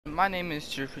my name is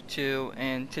Stricker,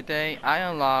 and today I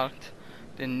unlocked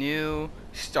the new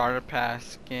starter pass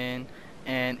skin,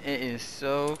 and it is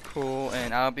so cool.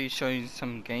 And I'll be showing you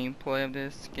some gameplay of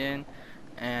this skin,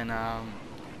 and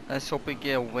let's hope we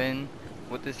get a win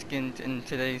with the skin in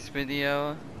today's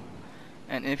video.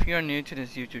 And if you're new to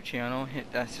this YouTube channel,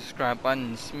 hit that subscribe button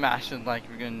and smash the like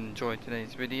if you're gonna enjoy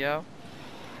today's video.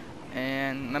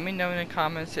 And let me know in the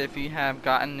comments if you have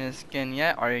gotten this skin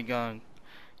yet. Are you gonna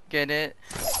get it?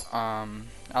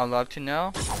 I'd love to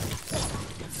know.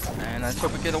 And let's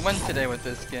hope we get a win today with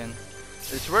this skin.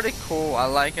 It's really cool. I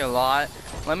like it a lot.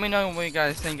 Let me know what you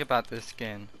guys think about this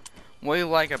skin. What do you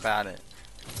like about it?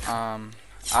 I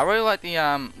really like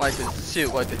the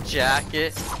suit, like the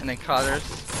jacket and the colors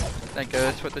that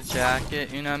goes with the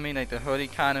jacket. You know what I mean? Like the hoodie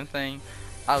kind of thing.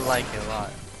 I like it a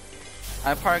lot.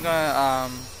 I'm probably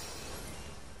gonna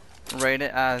rate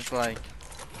it as like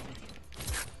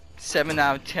 7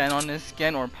 out of 10 on this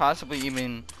skin, or possibly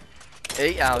even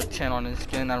 8 out of 10 on this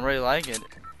skin. I really like it.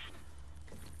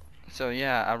 So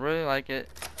yeah, I really like it.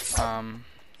 It's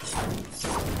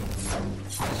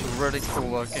really cool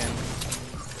looking.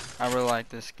 I really like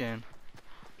this skin.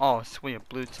 Oh sweet, a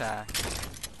blue tag.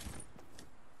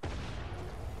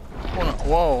 Hold on.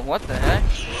 Whoa, what the heck?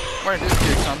 Where did this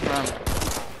dude come from?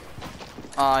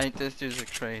 Oh, this dude's a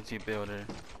crazy builder.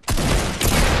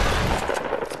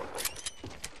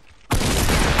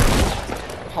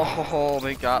 Oh,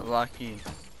 we got lucky.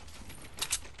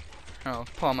 I'll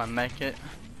pull my mech kit.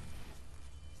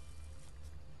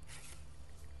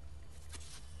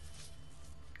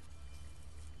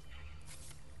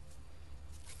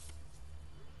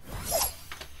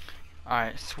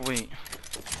 Alright, sweet.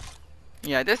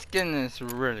 Yeah, this skin is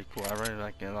really cool. I really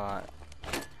like it a lot.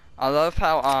 I love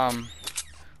how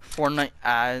Fortnite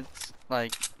adds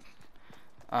like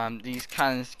these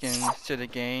kind of skins to the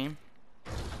game.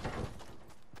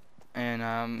 And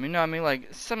you know what I mean,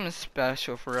 like something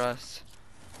special for us.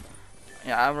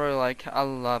 Yeah, I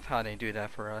love how they do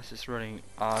that for us. It's really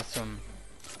awesome.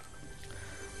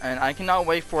 And I cannot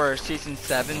wait for season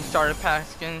 7 starter pack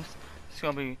skins. It's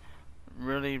gonna be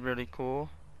really cool.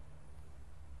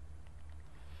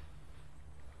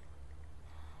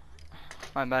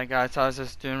 My bad guys, I was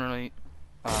just doing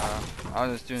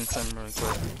something really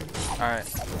quick. Alright.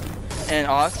 And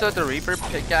also the Reaper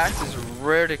pickaxe is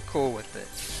really cool with it.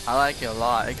 I like it a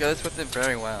lot. It goes with it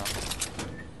very well.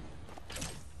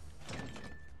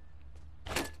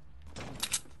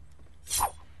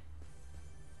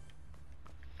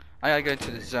 I gotta go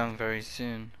to the zone very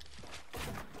soon.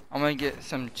 I'm gonna get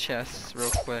some chests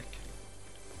real quick,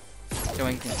 so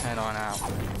we can head on out.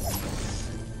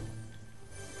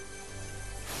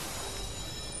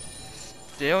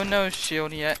 Still no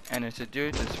shield yet, and it's a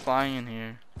dude that's flying in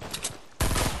here.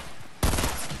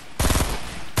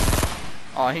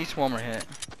 Oh, he's one more hit.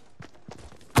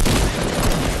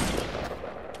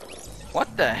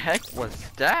 What the heck was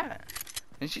that?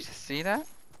 Did you just see that?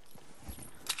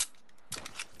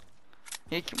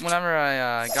 Whenever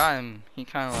I got him, he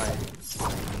kind of like,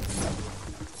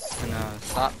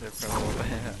 stopped it for a little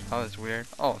bit. That was weird.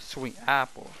 Oh, sweet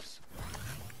apples.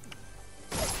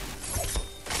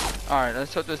 Alright,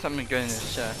 let's hope there's something good in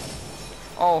this chest.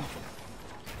 Oh,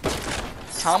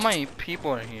 how many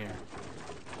people are here?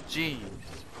 Jeez.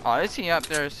 Oh, is he up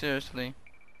there? Seriously?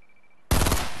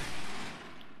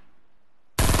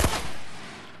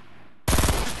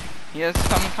 He has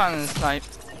some kind of snipe.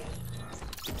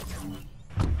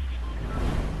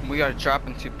 We gotta drop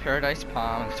into Paradise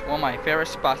Palm. It's one of my favorite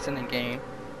spots in the game.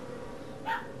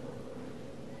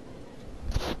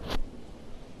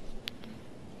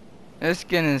 This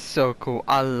skin is so cool.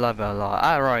 I love it a lot.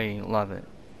 I already love it.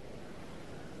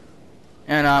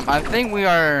 And I think we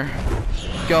are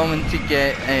going to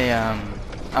get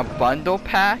a bundle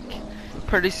pack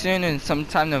pretty soon, in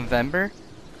sometime November.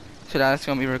 So that's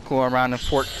gonna be really cool, around the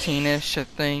 14ish, I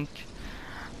think.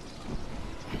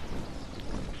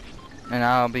 And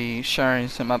I'll be sharing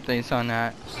some updates on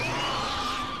that.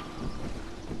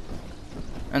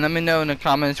 And let me know in the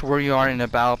comments where you are in the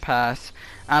battle pass.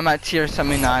 I'm at tier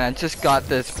 79. I just got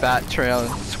this bat trail.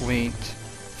 Sweet.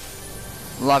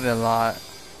 Love it a lot.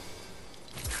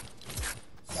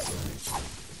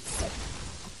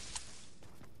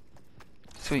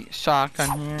 Sweet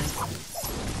shotgun here.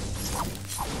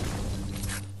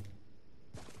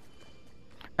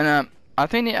 And I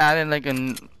think they added like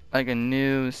a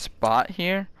new spot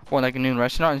here, or like a new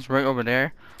restaurant. It's right over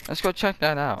there. Let's go check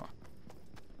that out.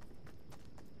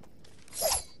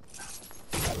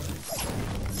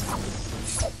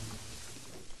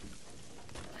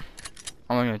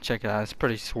 I'm gonna check it out. It's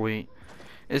pretty sweet.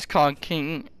 It's called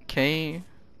Keyboard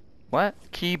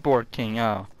King.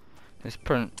 Oh,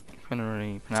 couldn't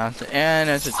really pronounce it. And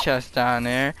there's a chest down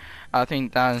there. I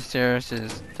think downstairs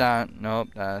is down. Nope,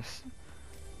 that's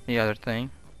the other thing.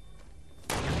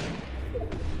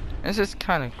 This is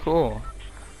kind of cool.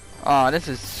 Oh, this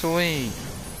is sweet.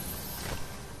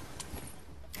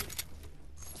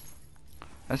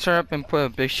 Let's hurry up and put a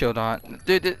big shield on.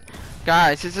 Dude,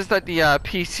 guys, this is like the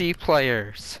PC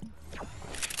players.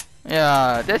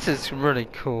 Yeah, this is really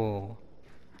cool.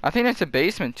 I think there's a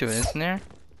basement to it, isn't there?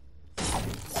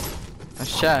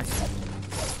 Let's check.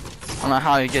 I don't know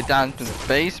how you get down to the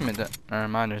basement. Never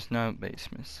mind, there's no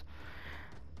basements.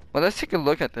 Well, let's take a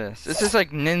look at this. This is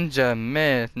like Ninja,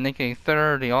 Myth, Nicky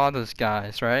 30, all those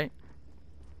guys, right?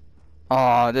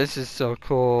 Oh, this is so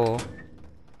cool.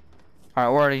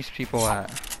 Alright, where are these people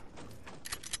at?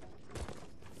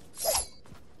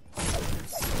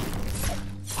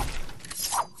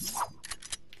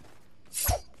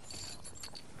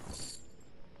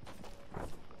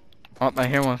 Oh, I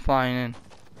hear one flying in.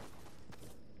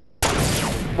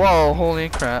 Whoa, holy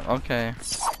crap, okay.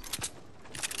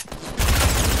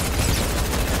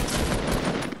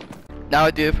 That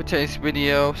would do it for today's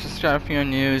video. Subscribe if you're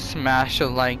new, smash the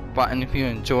like button if you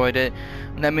enjoyed it.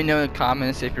 Let me know in the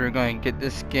comments if you're going to get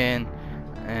this skin.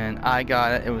 And I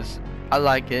got it. I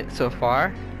like it so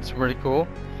far. It's really cool.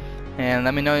 And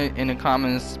let me know in the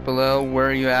comments below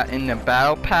where you at in the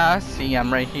battle pass. See,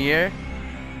 I'm right here.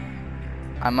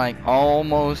 I'm like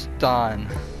almost done.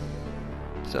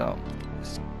 So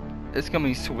it's gonna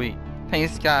be sweet.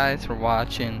 Thanks guys for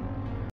watching.